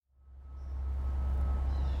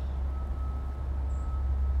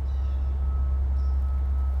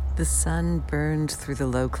The sun burned through the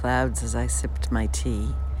low clouds as I sipped my tea.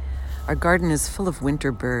 Our garden is full of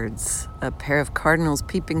winter birds, a pair of cardinals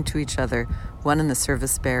peeping to each other, one in the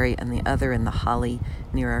serviceberry and the other in the holly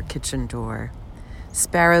near our kitchen door.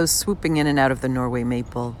 Sparrows swooping in and out of the Norway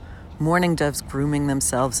maple, mourning doves grooming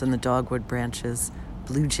themselves in the dogwood branches,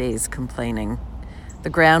 blue jays complaining. The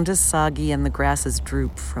ground is soggy and the grasses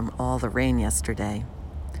droop from all the rain yesterday.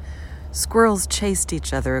 Squirrels chased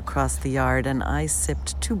each other across the yard, and I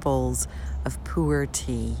sipped 2 bowls of pu'er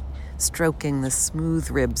tea, stroking the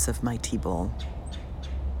smooth ribs of my tea bowl.